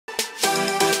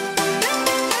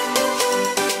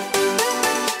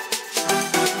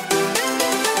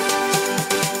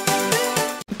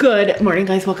Good morning,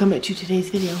 guys. Welcome to today's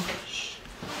video.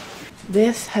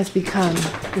 This has become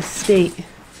the state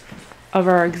of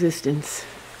our existence.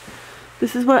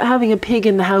 This is what having a pig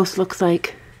in the house looks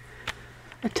like.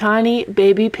 A tiny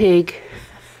baby pig.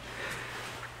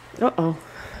 Uh-oh.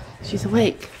 She's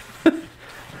awake.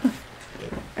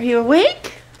 Are you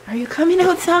awake? Are you coming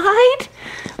outside?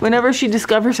 Whenever she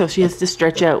discovers, so she has to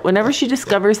stretch out. Whenever she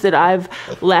discovers that I've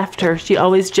left her, she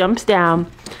always jumps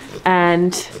down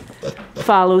and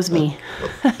follows me.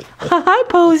 Hi,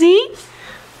 Posy.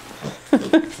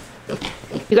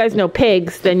 You guys know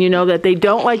pigs, then you know that they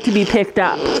don't like to be picked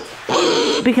up.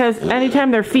 Because anytime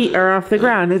their feet are off the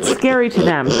ground, it's scary to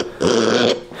them.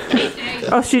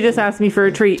 Oh, she just asked me for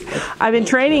a treat. I've been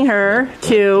training her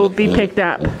to be picked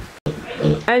up.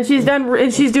 And she's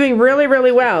doing really,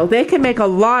 really well. They can make a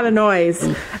lot of noise,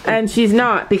 and she's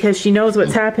not, because she knows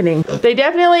what's happening. They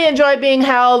definitely enjoy being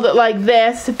held like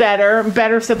this,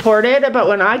 better supported. But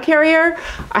when I carry her,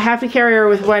 I have to carry her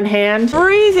with one hand.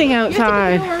 Freezing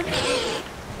outside.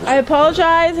 I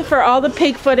apologize for all the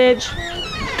pig footage.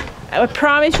 I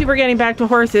promise you we're getting back to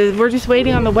horses. We're just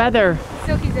waiting on the weather.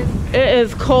 It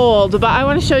is cold, but I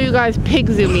want to show you guys pig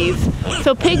zoomies.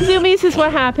 So pig zoomies is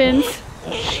what happens.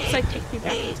 She's like, take me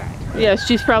back inside. Yes,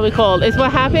 she's probably cold. It's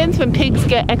what happens when pigs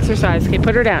get exercise. Okay,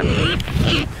 put her down.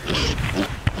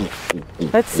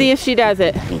 Let's see if she does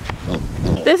it.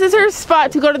 This is her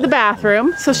spot to go to the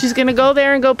bathroom. So she's gonna go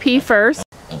there and go pee first,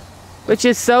 which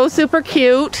is so super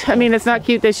cute. I mean, it's not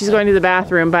cute that she's going to the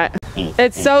bathroom, but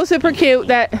it's so super cute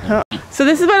that... So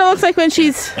this is what it looks like when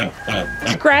she's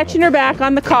scratching her back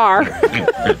on the car.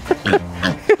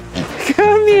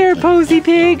 Come here, Posy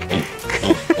Pig.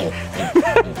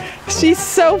 She's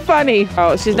so funny.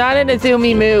 Oh, she's not in a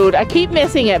zoomy mood. I keep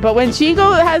missing it, but when she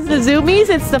has the zoomies,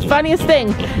 it's the funniest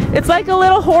thing. It's like a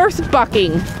little horse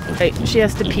bucking. Wait, she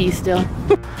has to pee still.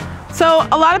 So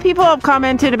a lot of people have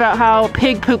commented about how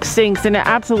pig poop stinks, and it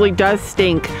absolutely does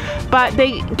stink, but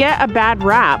they get a bad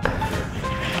rap.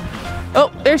 Oh,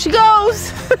 there she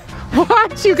goes.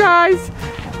 Watch, you guys.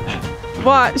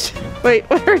 Watch. Wait,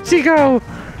 where'd she go?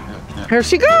 Here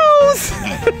she goes.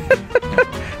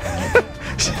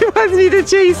 She wants me to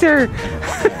chase her.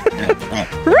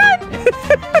 Run!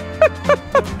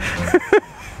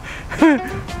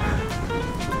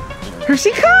 Here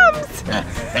she comes.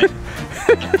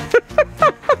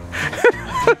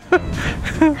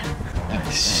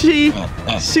 She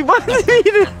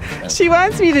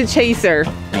wants me to chase her.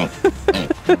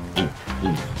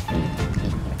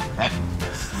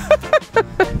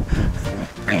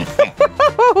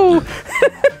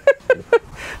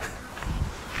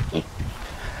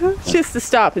 Just to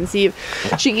stop and see if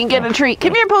she can get a treat.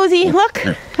 Come here, Posy. Look.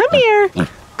 Come here.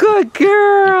 Good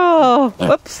girl.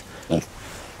 Whoops.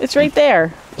 It's right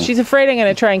there. She's afraid I'm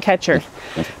going to try and catch her.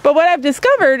 But what I've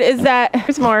discovered is that...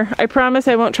 There's more. I promise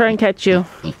I won't try and catch you.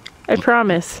 I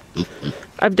promise.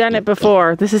 I've done it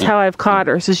before. This is how I've caught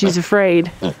her, so she's afraid.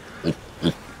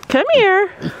 Come here.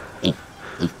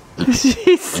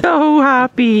 She's so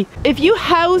happy. If you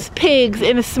house pigs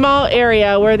in a small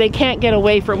area where they can't get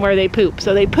away from where they poop,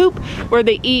 so they poop where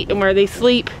they eat and where they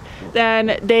sleep,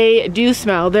 then they do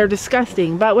smell. They're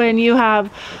disgusting. But when you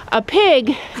have a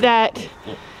pig that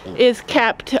is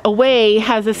kept away,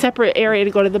 has a separate area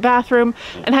to go to the bathroom,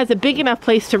 and has a big enough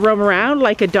place to roam around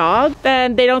like a dog,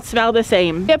 then they don't smell the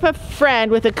same. I have a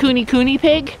friend with a cooney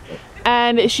pig,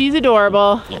 and she's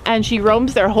adorable, and she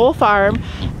roams their whole farm,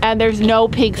 and there's no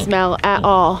pig smell at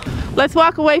all. Let's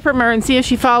walk away from her and see if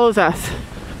she follows us.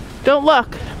 Don't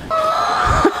look.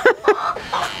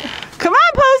 Come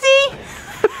on, Posy.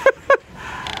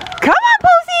 Come on,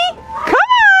 Posy. Come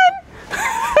on.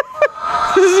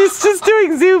 She's just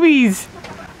doing zoomies.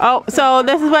 Oh, so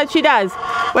this is what she does.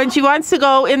 When she wants to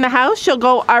go in the house, she'll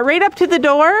go right up to the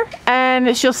door,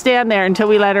 and she'll stand there until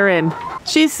we let her in.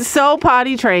 She's so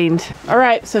potty trained. All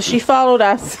right, so she followed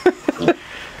us.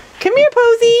 Come here,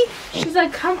 Posy. She's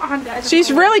like, come on, guys.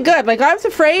 She's really good. Like, I was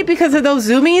afraid because of those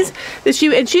zoomies that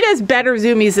she does better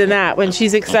zoomies than that when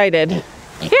she's excited.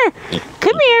 Here,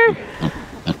 come here.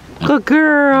 Good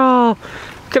girl.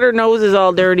 Look at her nose is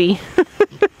all dirty.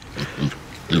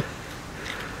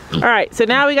 All right, so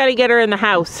now we got to get her in the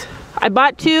house. I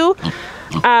bought 2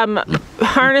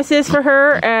 harnesses for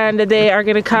her, and they are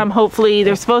going to come, hopefully.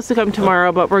 They're supposed to come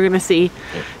tomorrow, but we're going to see.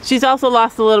 She's also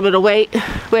lost a little bit of weight,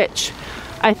 which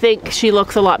I think she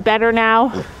looks a lot better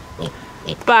now.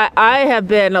 But I have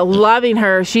been loving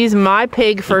her. She's my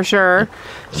pig for sure.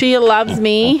 She loves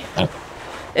me.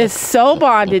 Is so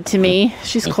bonded to me.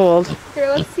 She's cold. Here,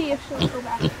 let's see if she'll go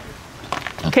back.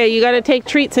 Okay, you got to take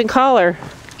treats and call her.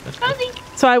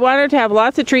 So I want her to have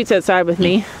lots of treats outside with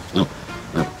me.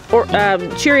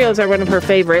 Cheerios are one of her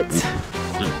favorites.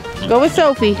 Go with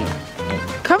Sophie.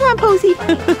 Come on, Posy.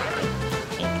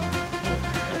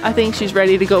 I think she's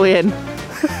ready to go in. Look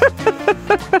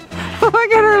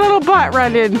at her little butt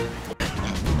running.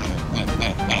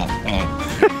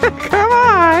 Come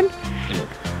on.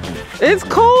 It's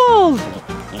cold.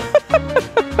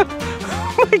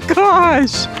 Oh my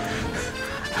gosh.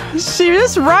 She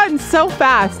just runs so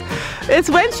fast. It's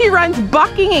when she runs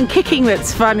bucking and kicking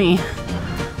that's funny.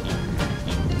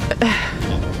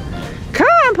 Come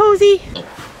on, Posy.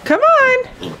 Come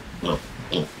on.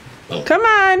 Come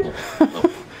on.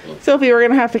 Sophie, we're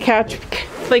gonna have to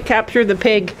capture the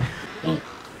pig.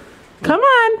 Come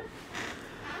on.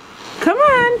 Come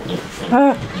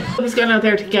on. He's gone out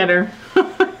there to get her.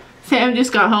 Sam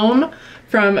just got home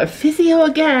from physio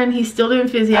again. He's still doing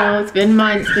physio. It's been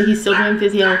months, but he's still doing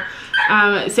physio.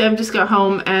 Sam just got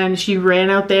home and she ran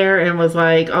out there and was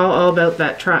like all about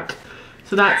that truck.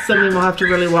 So that's something we'll have to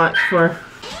really watch for.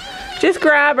 Just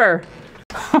grab her.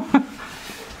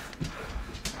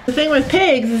 The thing with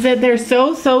pigs is that they're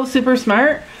so super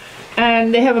smart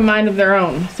and they have a mind of their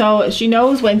own. So she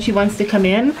knows when she wants to come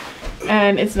in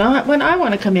and it's not when I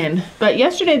want to come in. But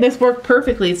yesterday this worked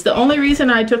perfectly. It's the only reason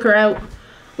I took her out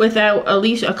without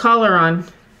a collar on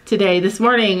today.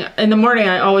 In the morning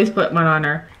I always put one on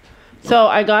her. So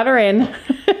I got her in.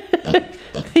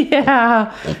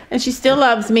 Yeah, and she still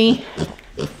loves me.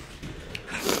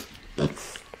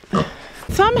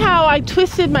 Somehow I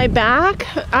twisted my back.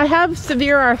 I have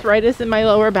severe arthritis in my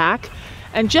lower back,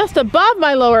 and just above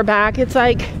my lower back, it's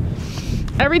like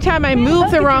every time I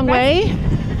move the wrong way,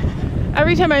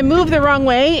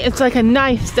 it's like a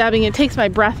knife stabbing. It takes my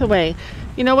breath away.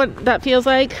 You know what that feels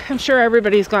like? I'm sure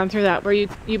everybody's gone through that, where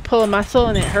you pull a muscle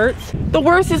and it hurts. The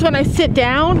worst is when I sit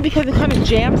down because it kind of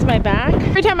jams my back.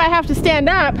 Every time I have to stand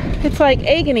up, it's like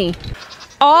agony.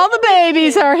 All the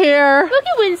babies are here. Look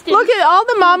at Winston. Look at all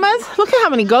the mamas. Look at how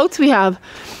many goats we have.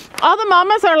 All the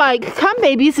mamas are like, come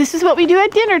babies, this is what we do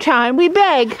at dinner time. We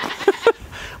beg.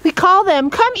 We call them,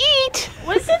 come eat.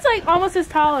 Winston's like almost as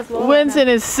tall as Lola. Winston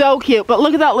is so cute, but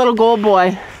look at that little gold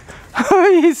boy.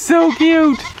 He's so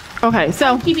cute. Okay,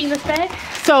 so keeping this bag.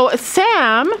 So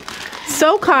Sam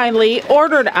so kindly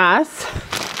ordered us.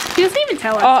 He doesn't even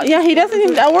tell us. Oh yeah, he doesn't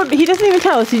even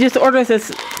tell us. He just orders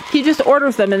us. He just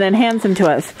orders them and then hands them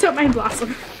to us. Don't mind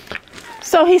Blossom.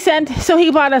 So he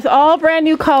bought us all brand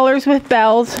new collars with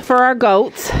bells for our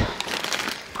goats.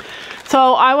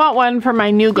 So I want one for my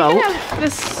new goat. You can have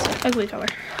this ugly color.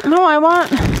 No, I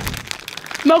want.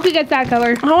 Mocha gets that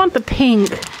color. I want the pink.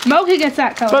 Mocha gets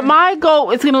that color. But my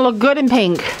goat is gonna look good in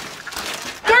pink.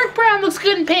 Dark brown looks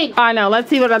good in pink. I know. Let's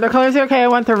see what other colors are. Okay, I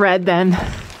want the red then.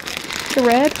 The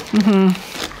red?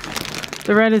 Mm-hmm.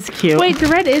 The red is cute. Wait, the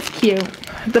red is cute.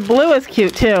 The blue is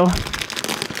cute too.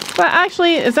 But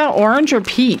actually, is that orange or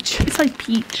peach? It's like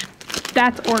peach.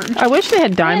 That's orange. I wish they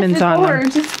had diamonds on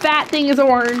orange. This fat thing is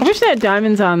orange. I wish they had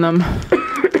diamonds on them.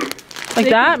 Like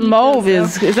that mauve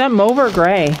is that mauve or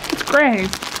gray? It's gray.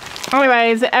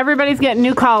 Anyways, everybody's getting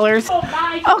new collars. Oh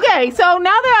my. Okay, so now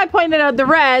that I pointed out the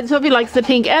red, Sophie likes the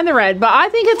pink and the red, but I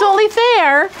think it's only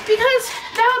fair. Because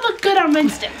that would look good on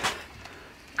Winston.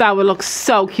 That would look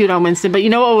so cute on Winston, but you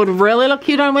know what would really look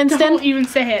cute on Winston? Don't even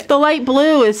say it. The light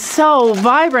blue is so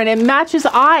vibrant. It matches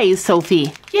eyes,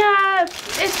 Sophie. Yeah,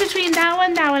 it's between that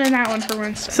one, and that one for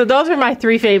Winston. So those are my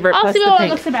three favorite. I'll plus see the what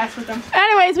pink. looks the best with them.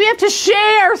 Anyways, we have to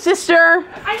share, sister.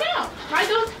 I know. My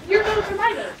goats, your goats are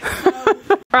my goats. So.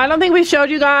 I don't think we showed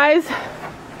you guys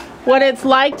what it's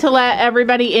like to let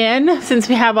everybody in since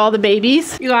we have all the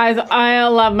babies. You guys, I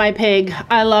love my pig.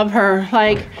 I love her.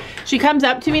 Like, she comes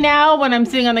up to me now when I'm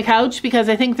sitting on the couch because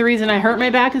I think the reason I hurt my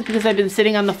back is because I've been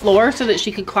sitting on the floor so that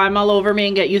she could climb all over me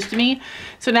and get used to me.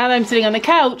 So now that I'm sitting on the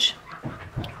couch,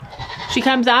 she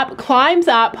comes up, climbs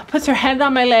up, puts her head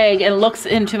on my leg and looks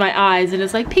into my eyes and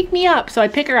is like, pick me up. So I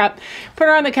pick her up, put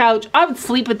her on the couch. I would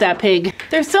sleep with that pig.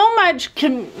 There's so much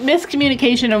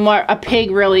miscommunication in what a pig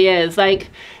really is. Like,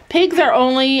 pigs are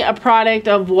only a product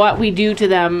of what we do to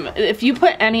them. If you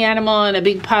put any animal in a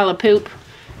big pile of poop,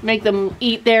 make them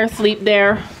eat there, sleep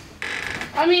there.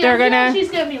 I mean, she's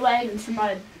gonna be laying in some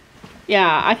mud.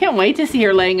 Yeah, I can't wait to see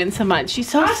her laying in some mud. She's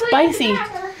so spicy.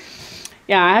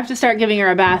 Yeah, I have to start giving her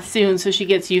a bath soon so she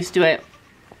gets used to it.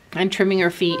 And trimming her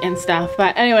feet and stuff.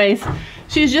 But anyways,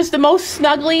 she's just the most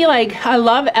snuggly. Like, I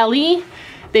love Ellie.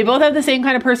 They both have the same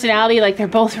kind of personality. Like, they're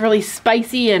both really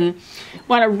spicy and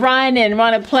want to run and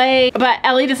want to play. But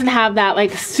Ellie doesn't have that,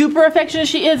 like, super affectionate.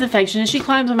 She is affectionate. She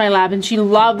climbs on my lap and she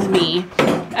loves me.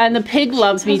 And the pig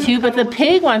loves me too, but the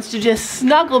pig wants to just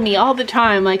snuggle me all the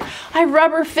time. Like, I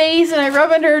rub her face and I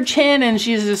rub under her chin and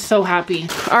she's just so happy.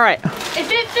 All right.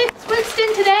 If it fits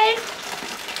Winston today,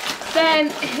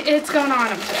 then it's going on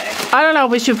him today. I don't know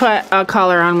if we should put a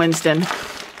collar on Winston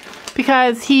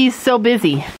because he's so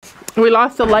busy. We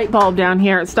lost a light bulb down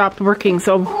here. It stopped working,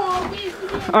 so.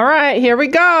 All right, here we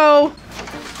go.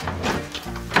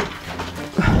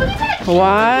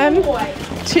 1,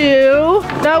 2.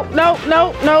 No, no,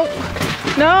 no, no.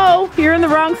 No, you're in the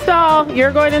wrong stall.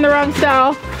 You're going in the wrong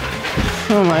stall.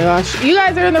 Oh my gosh. You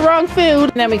guys are in the wrong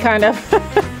food. And then we kind of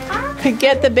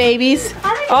get the babies.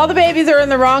 All the babies are in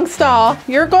the wrong stall.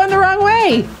 You're going the wrong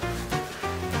way.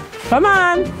 Come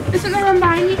on. Isn't there one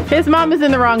behind me? His mom is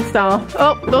in the wrong stall.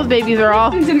 Oh, those babies are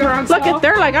all. He's in the wrong Look stall. at,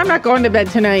 they're like, I'm not going to bed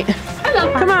tonight. I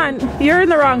love her. Come on, you're in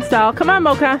the wrong stall. Come on,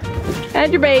 Mocha.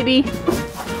 And your baby.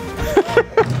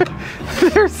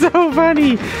 They're so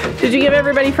funny. Did you give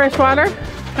everybody fresh water?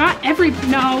 Not every.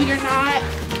 No, you're not.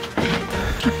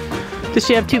 Does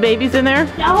she have 2 babies in there?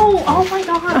 No. Oh my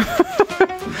god.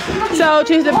 So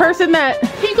to the person that.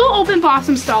 Can you go open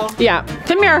Blossom's stall? Yeah.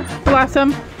 Come here,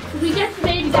 Blossom. We get the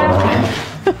babies out.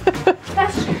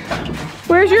 That's true.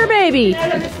 Where's your baby?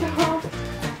 Out of the stall.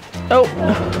 Oh.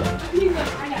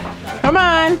 Come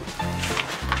on.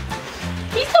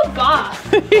 He's so boss.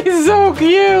 He's so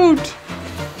cute.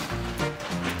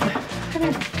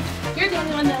 You're the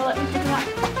only one that'll let me pick him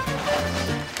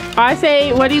up. I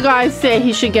say, what do you guys say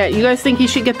he should get? You guys think he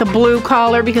should get the blue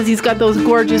collar because he's got those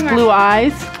gorgeous blue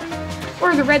eyes?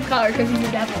 Or the red collar because he's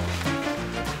a devil.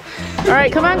 All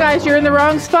right, come on guys, you're in the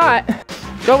wrong spot.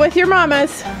 Go with your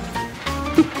mamas.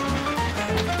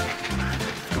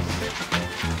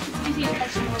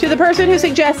 To the person who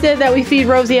suggested that we feed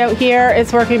Rosie out here,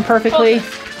 it's working perfectly.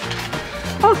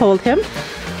 I'll hold him.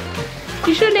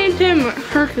 You should have named him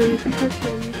Hercules.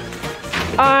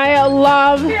 I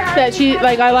love that she,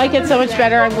 like, I like it so much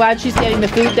better. I'm glad she's getting the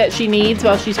food that she needs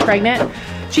while she's pregnant.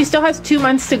 She still has 2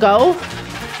 months to go.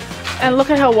 And look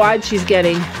at how wide she's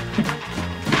getting.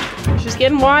 She's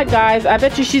getting wide, guys. I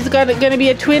bet you she's gonna be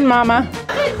a twin mama.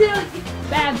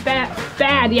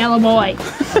 Bad yellow boy.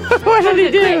 What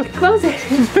did he do? Quick, close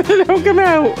it. Don't come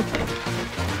out.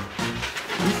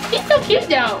 He's so cute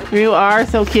though. You are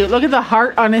so cute. Look at the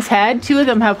heart on his head. 2 of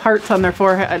them have hearts on their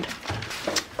forehead.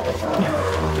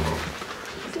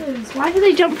 Why did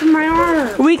they jump from my arm?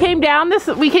 We came down this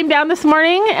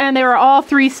morning and they were all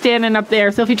 3 standing up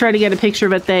there. Sophie tried to get a picture,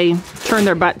 but they turned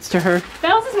their butts to her.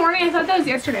 That was this morning. I thought that was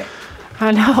yesterday.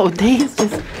 I know, days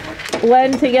just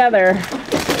blend together.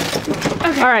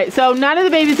 Okay. All right, so none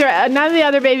of the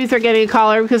other babies are getting a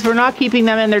collar because we're not keeping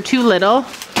them and they're too little.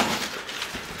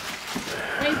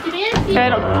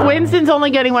 And Winston's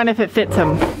only getting one if it fits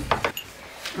him.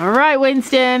 All right,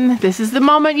 Winston, this is the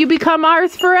moment you become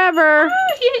ours forever.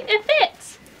 Oh, it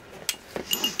fits.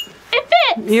 It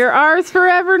fits. You're ours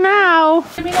forever now.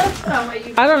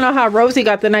 I don't know how Rosie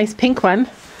got the nice pink one.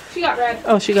 She got red.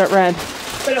 Oh, she got red.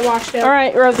 But it washed out. All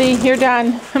right, Rosie, you're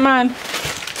done. Come on.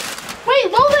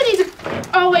 Wait, Lola needs a...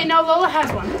 Oh, wait, no, Lola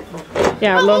has one.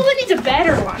 Yeah, Oh, Lola needs a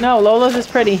better one. No, Lola's is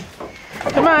pretty.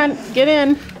 Come on, get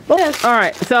in. Yes. All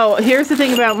right, so here's the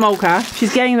thing about Mocha.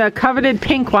 She's getting the coveted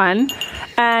pink one.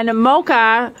 And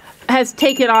Mocha has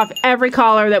taken off every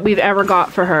collar that we've ever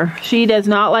got for her. She does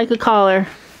not like a collar.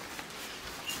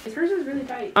 Hers is really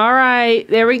tight. All right,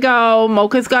 there we go.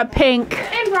 Mocha's got pink.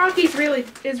 And Rocky's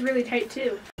is really tight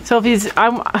too. Sophie's, Tilly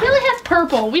has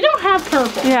purple. We don't have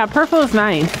purple. yeah, purple is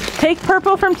nice. Take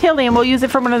purple from Tilly and we'll use it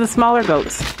for one of the smaller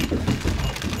goats.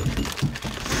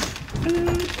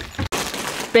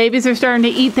 Babies are starting to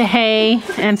eat the hay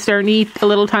and starting to eat the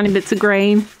little tiny bits of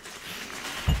grain.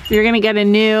 You're gonna get a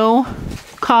new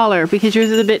collar because yours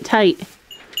is a bit tight.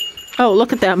 Oh,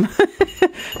 look at them.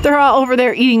 They're all over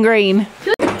there eating grain.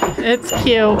 It's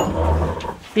cute.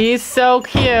 He's so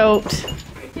cute.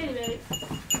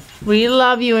 We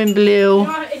love you in blue.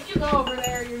 If you go over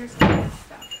there, you're just gonna get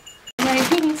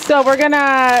stuff. So we're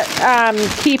gonna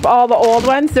keep all the old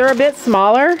ones. They're a bit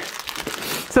smaller.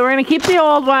 So we're gonna keep the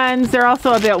old ones. They're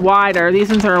also a bit wider. These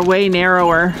ones are way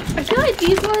narrower. I feel like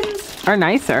these ones are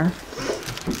nicer.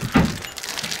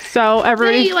 So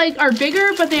everybody, they like are bigger,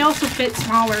 but they also fit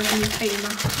smaller when you tighten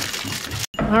them.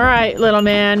 All right, little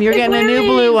man, you're getting a new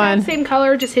blue one. Same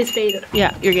color, just his faded.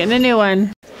 Yeah, you're getting a new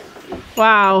one.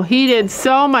 Wow, he did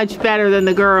so much better than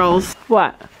the girls.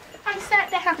 What? I sat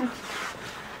down.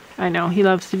 I know, he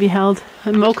loves to be held.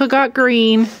 And Mocha got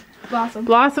green. Blossom.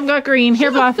 Blossom got green.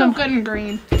 Here, Blossom. So good and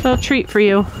green. Little treat for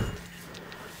you.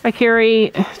 I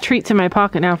carry treats in my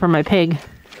pocket now for my pig.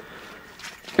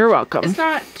 You're welcome. It's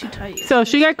not too tight. So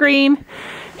she got green.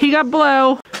 He got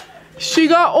blue. She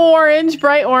got orange,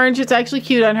 bright orange. It's actually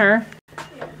cute on her.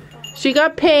 She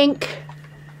got pink.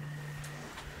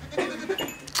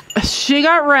 She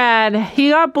got red. He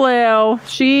got blue.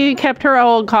 She kept her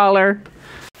old collar.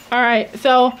 All right,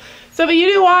 so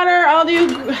you do water, I'll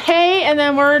do hay, and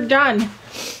then we're done.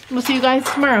 We'll see you guys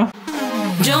tomorrow.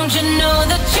 Don't you know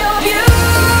that you're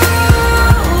beautiful?